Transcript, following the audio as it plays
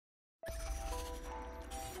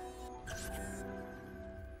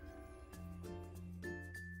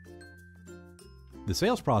The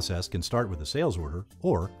sales process can start with a sales order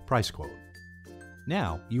or price quote.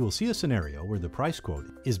 Now, you will see a scenario where the price quote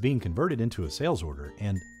is being converted into a sales order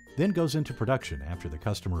and then goes into production after the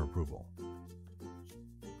customer approval.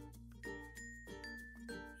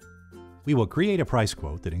 We will create a price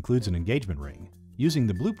quote that includes an engagement ring using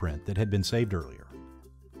the blueprint that had been saved earlier.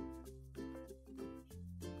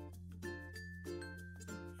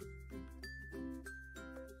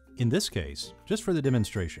 In this case, just for the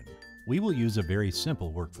demonstration, we will use a very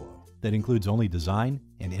simple workflow that includes only design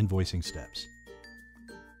and invoicing steps.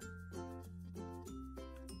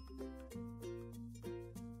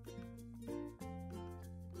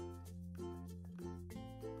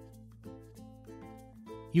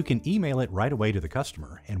 You can email it right away to the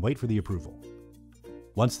customer and wait for the approval.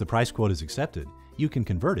 Once the price quote is accepted, you can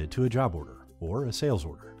convert it to a job order or a sales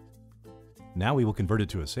order. Now we will convert it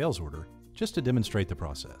to a sales order just to demonstrate the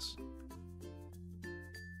process.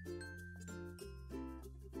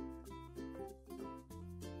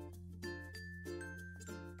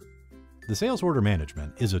 The sales order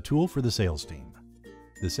management is a tool for the sales team.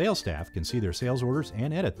 The sales staff can see their sales orders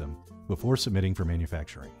and edit them before submitting for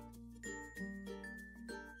manufacturing.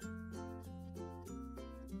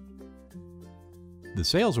 The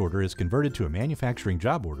sales order is converted to a manufacturing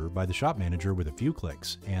job order by the shop manager with a few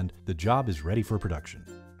clicks, and the job is ready for production.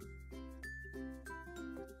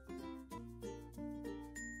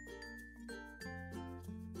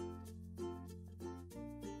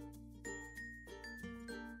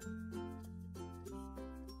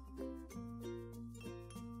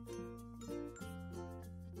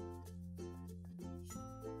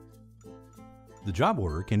 The job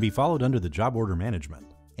order can be followed under the job order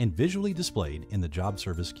management and visually displayed in the job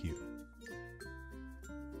service queue.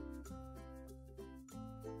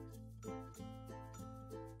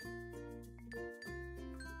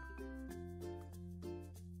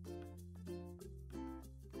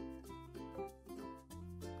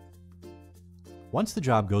 Once the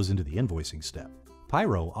job goes into the invoicing step,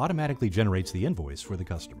 PIRO automatically generates the invoice for the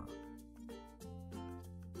customer.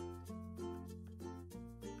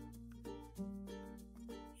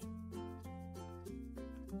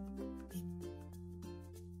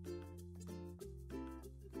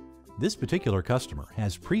 This particular customer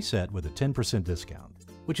has preset with a 10% discount,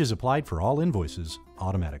 which is applied for all invoices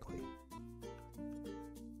automatically.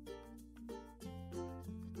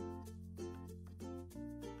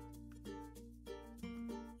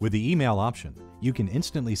 With the email option, you can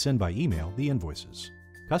instantly send by email the invoices,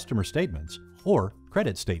 customer statements, or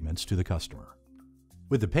credit statements to the customer.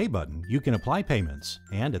 With the Pay button, you can apply payments,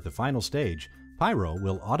 and at the final stage, PIRO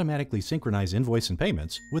will automatically synchronize invoice and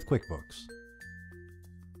payments with QuickBooks.